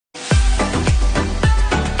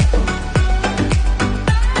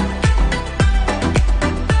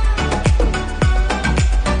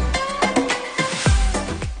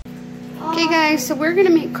so we're gonna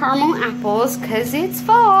make caramel apples because it's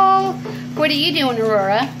fall. What are you doing,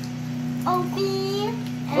 Aurora? Opening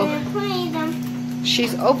and putting them.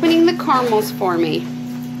 She's opening the caramels for me.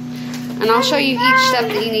 And I'll show you each step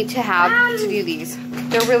that you need to have to do these.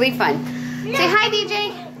 They're really fun. Say hi,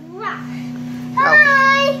 DJ.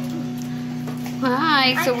 Hi.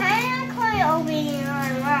 Hi. So I'm kind of opening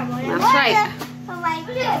that's right.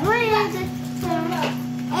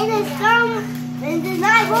 And it's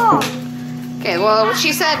not wrong. Okay, well, what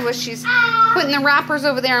she said was she's putting the wrappers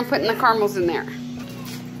over there and putting the caramels in there.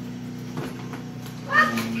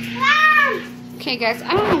 Okay, guys,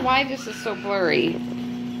 I don't know why this is so blurry.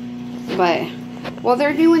 But while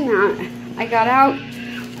they're doing that, I got out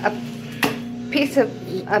a piece of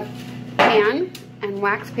a pan and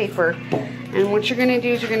wax paper. And what you're going to do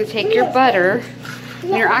is you're going to take your butter.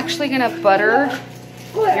 And you're actually going to butter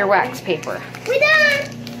your wax paper. We're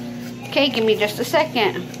done. Okay, give me just a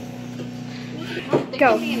second.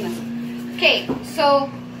 Go. Okay, so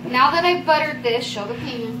now that I've buttered this, show the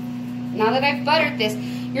pan. Now that I've buttered this,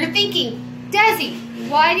 you're thinking, Desi,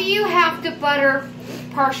 why do you have to butter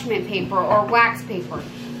parchment paper or wax paper?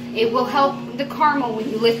 It will help the caramel when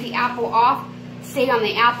you lift the apple off, stay on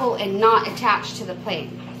the apple and not attach to the plate,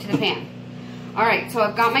 to the pan. Alright, so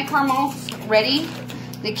I've got my caramels ready.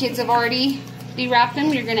 The kids have already de-wrapped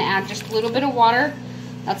them. You're going to add just a little bit of water.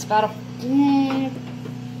 That's about a...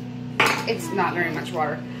 it's not very much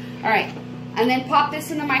water. Alright, and then pop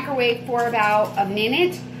this in the microwave for about a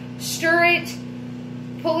minute. Stir it,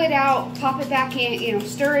 pull it out, pop it back in,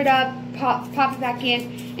 stir it up, pop it back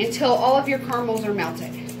in until all of your caramels are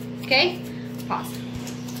melted. Okay? Pause.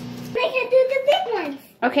 We can do the big ones.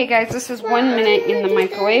 Okay, guys, this is 1 minute in the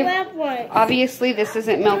microwave. Obviously, this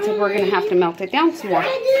isn't melted. We're going to have to melt it down some more.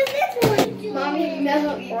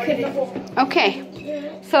 Okay,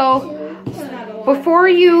 so before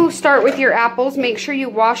you start with your apples, make sure you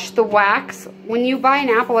wash the wax. When you buy an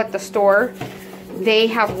apple at the store, they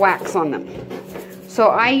have wax on them. So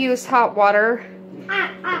I use hot water,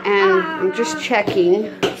 and I'm just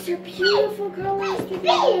checking. They're beautiful colors.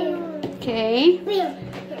 Okay,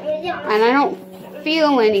 and I don't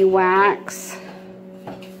feel any wax.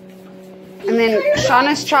 And then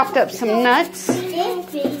Shauna's chopped up some nuts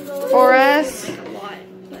for us.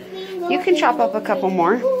 You can chop up a couple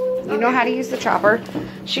more. You know how to use the chopper.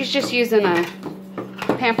 She's just using a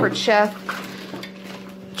Pampered Chef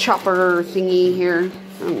chopper thingy here.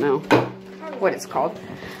 I don't know what it's called.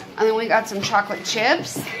 And then we got some chocolate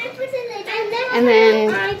chips. And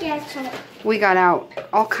then we got out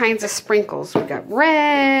all kinds of sprinkles. We got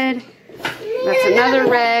red. That's another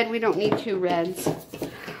red. We don't need two reds.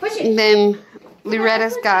 And then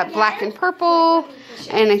Loretta's got black and purple.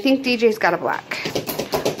 And I think DJ's got a black.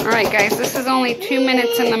 Alright guys, this is only 2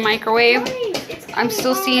 minutes in the microwave. I'm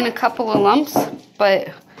still seeing a couple of lumps, but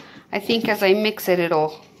I think as I mix it,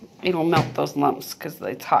 it'll melt those lumps because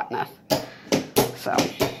it's hot enough. So.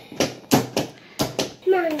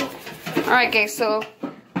 Alright guys, so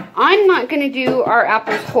I'm not going to do our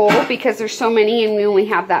apples whole because there's so many and we only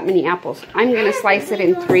have that many apples. I'm going to slice it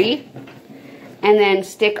in 3 and then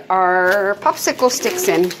stick our popsicle sticks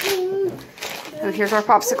in. So here's our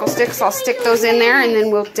popsicle sticks. I'll stick those in there and then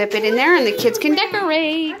we'll dip it in there and the kids can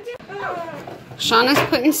decorate. Shauna's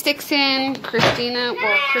putting sticks in.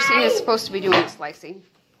 Christina's supposed to be doing the slicing.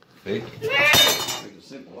 Hey.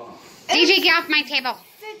 DJ, get off my table.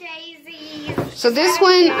 So this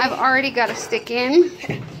one I've already got a stick in.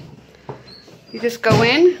 You just go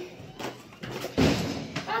in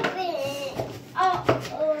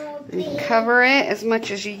and cover it as much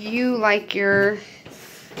as you like your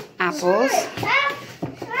apples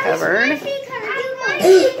covered.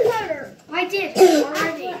 I did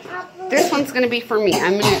already. This one's going to be for me.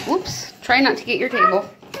 I'm going to, whoops, try not to get your table.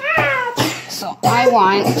 So I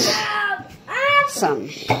want some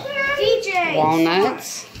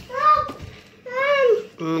walnuts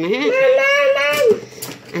on it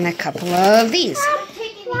and a couple of these.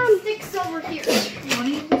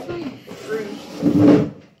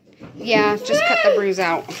 Yeah, just cut the bruise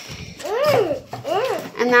out.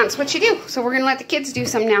 And that's what you do. So we're going to let the kids do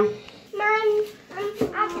some now.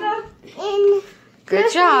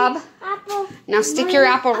 Good job. Now stick your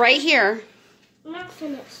apple right here.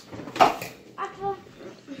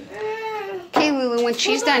 Okay, Lulu, when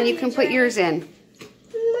she's done, you can put yours in.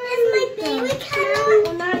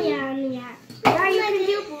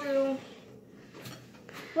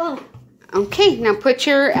 Okay, now put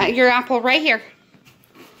your apple right here.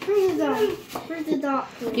 Where's the dot?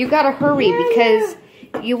 You gotta hurry because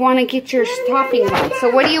you want to get your toppings on. So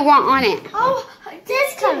what do you want on it? Oh,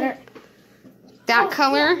 this color. That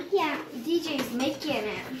color? Yeah, DJ's making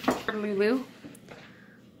it. Lulu.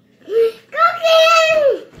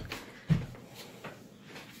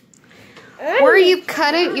 Where you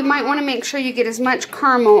cut it, you might want to make sure you get as much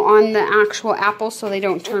caramel on the actual apples so they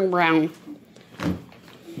don't turn brown.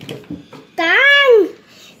 Done.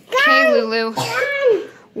 Okay, Lulu.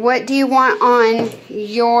 What do you want on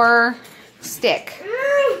your stick?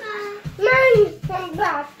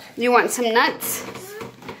 You want some nuts?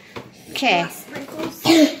 Okay.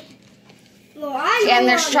 And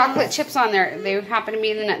there's chocolate chips on there. They happen to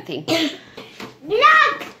be in the nut thing.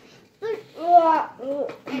 Look!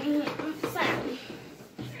 I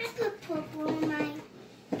put purple in my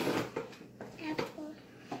apple.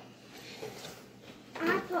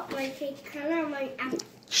 I put my fake color on my apple.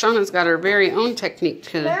 Shauna's got her very own technique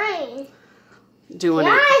to doing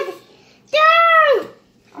it.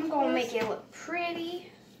 I'm going to make it look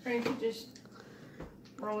pretty. Or you could just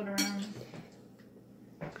roll it around.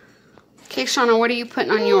 Okay, Shauna, what are you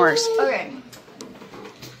putting on yours? Okay.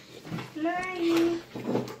 Mine.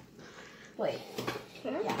 Wait.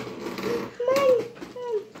 Yeah.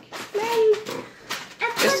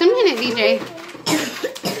 Just a minute, DJ.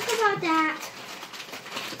 Think about that.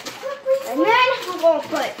 And then we're going to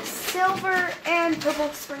put silver and purple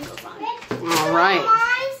sprinkles on it. All right.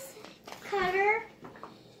 Cutter.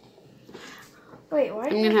 Wait, what?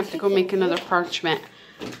 I'm going to have to go make another parchment.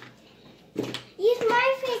 Use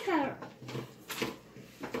my fake cutter.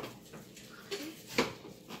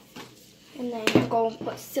 And then you're going to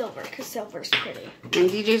put silver because silver's pretty. And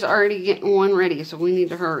DJ's already getting one ready, so we need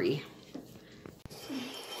to hurry.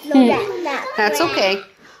 That's okay.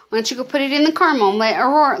 Why don't you go put it in the caramel and let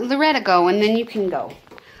Loretta go, and then you can go.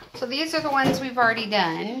 So these are the ones we've already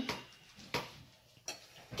done.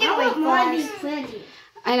 Get away, flies.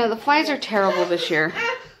 I know, the flies are terrible this year.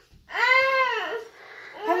 I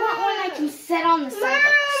want one I can set on the side like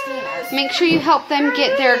Christina's. Make sure you help them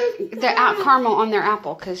get their caramel on their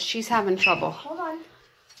apple, because she's having trouble. Hold on.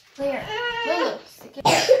 Here. Lulu.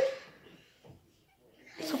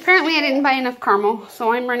 So apparently I didn't buy enough caramel,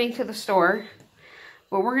 so I'm running to the store.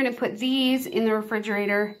 But we're going to put these in the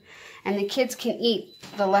refrigerator, and the kids can eat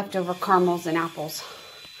the leftover caramels and apples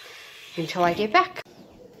until I get back.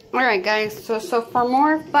 Alright guys, so for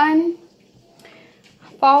more fun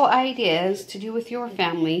fall ideas to do with your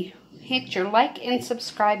family, hit your like and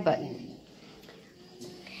subscribe button.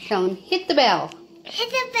 Tell them, hit the bell. Hit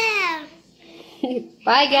the bell.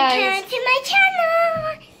 Bye guys. Turn to my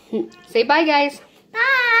channel. Say bye guys.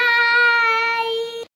 Bye.